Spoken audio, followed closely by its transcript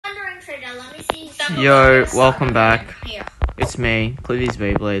Yo, welcome back. It's me, Cliffi's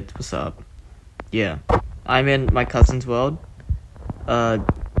Beyblades. What's up? Yeah, I'm in my cousin's world.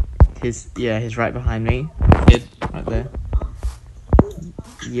 He's right behind me. Kid, right there.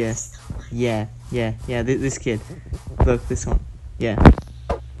 Yes. Yeah. This kid. Look, this one. Yeah.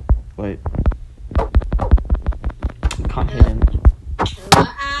 Wait. Can't hit him.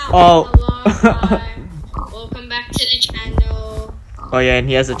 Oh. Welcome back to the channel. Oh yeah, and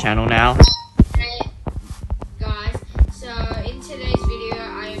he has a channel now. Guys, so in today's video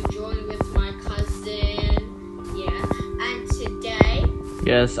I am joined with my cousin. Yeah, and today.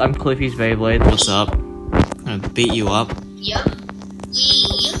 Yes, I'm Cliffy's Beyblade. What's up? I'm gonna beat you up. Yup.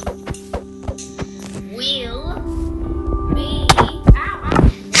 Ow.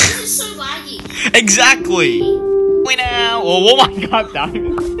 This is so laggy. Exactly. We now. Oh my God,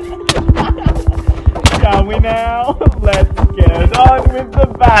 diamond. Shall we now? Let's get on with the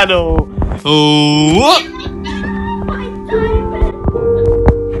battle. Oh!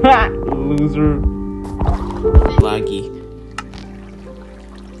 Loser. Laggy.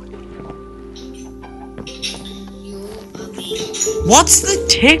 What's the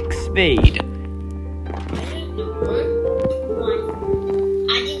tick speed?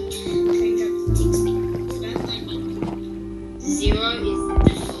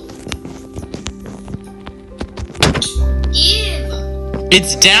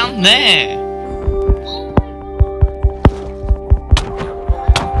 It's down there.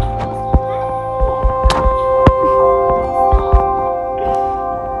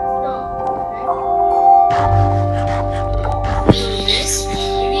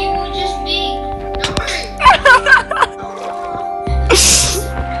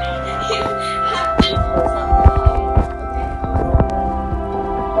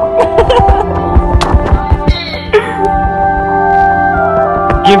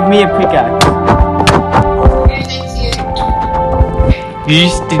 Give me a pickaxe. Okay, thank you. Did you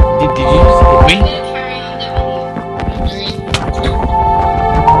just hit me?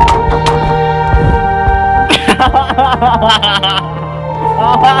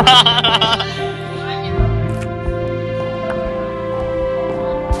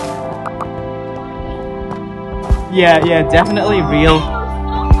 Yeah, definitely real.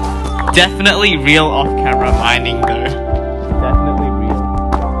 Definitely real off-camera mining though. Definitely real.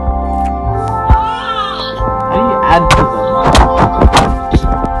 How do you add to them?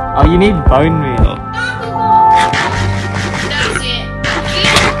 Oh, you need bone meal. That's it.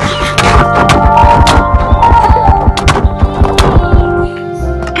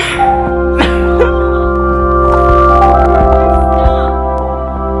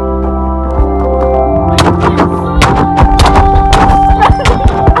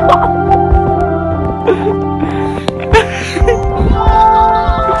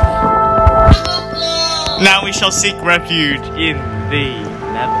 Now we shall seek refuge in the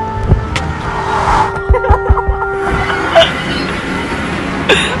nether.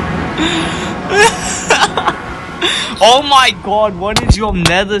 Oh my God, what is your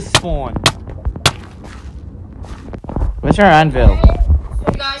nether spawn? Where's your anvil?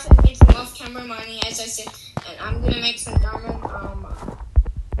 So guys, I'm making off-camera mining as I said, and I'm gonna make some diamond armor.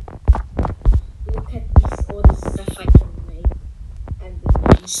 Look at this, all the stuff I can make, and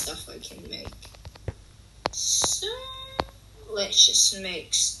the new stuff I can make. So let's just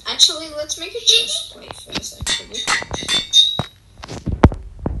make. Actually, let's make a chest plate first. Actually.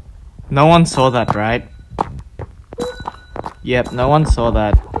 No one saw that, right? Yep, no one saw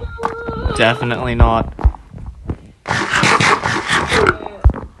that. Definitely not.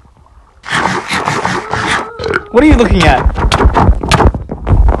 What are you looking at?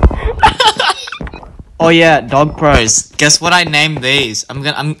 Oh yeah, dog pros. Guess what I named these? I'm do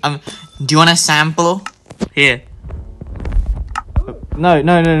you want a sample? Here. No,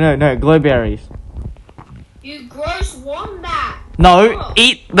 glowberries. You gross wombat. No,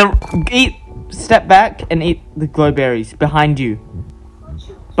 step back and eat the glowberries behind you.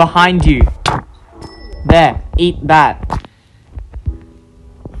 Behind you. There, eat that.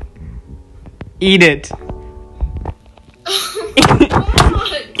 Eat it.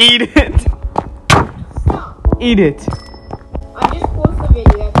 Eat it. Stop. Eat it. I just paused the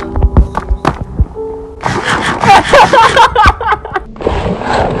video.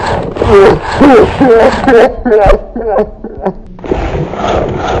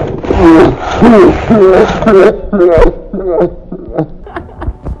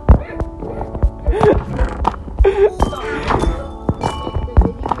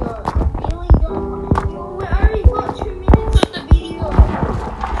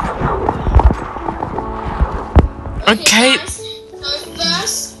 Okay. So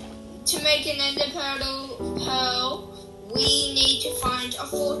first, make an ender pearl, we need to find a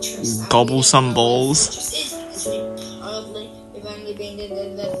fortress. Gobble some balls. We've only been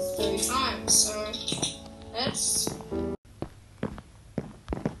in there 3 times, so let's.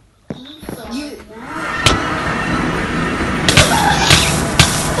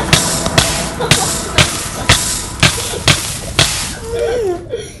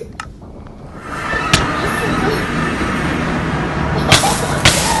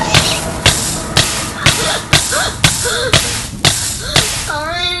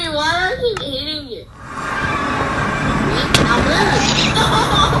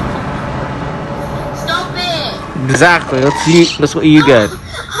 Exactly. That's what you get. I'm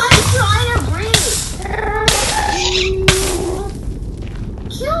trying to breathe.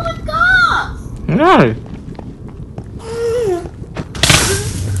 Kill the dog. No.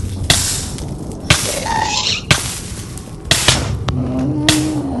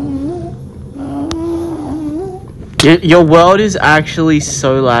 Your world is actually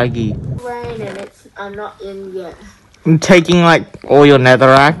so laggy. Rain and I'm not in yet. I'm taking like all your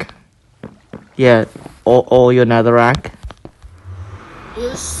netherrack. Yeah, all your netherrack.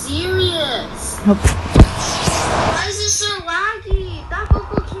 You're serious? Why is it so laggy?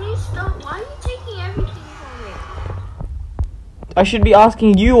 Goku, can you stop? Why are you taking everything from me? I should be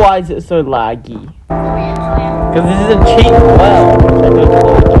asking you why is it so laggy? Because Because this is a cheap well. It's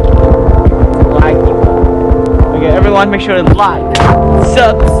laggy. Okay, everyone make sure to like,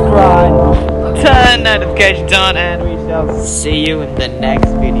 subscribe, turn notifications on, and we shall see you in the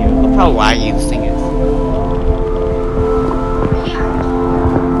next video. Look how laggy this thing is.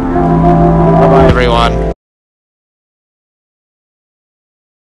 Bye bye everyone.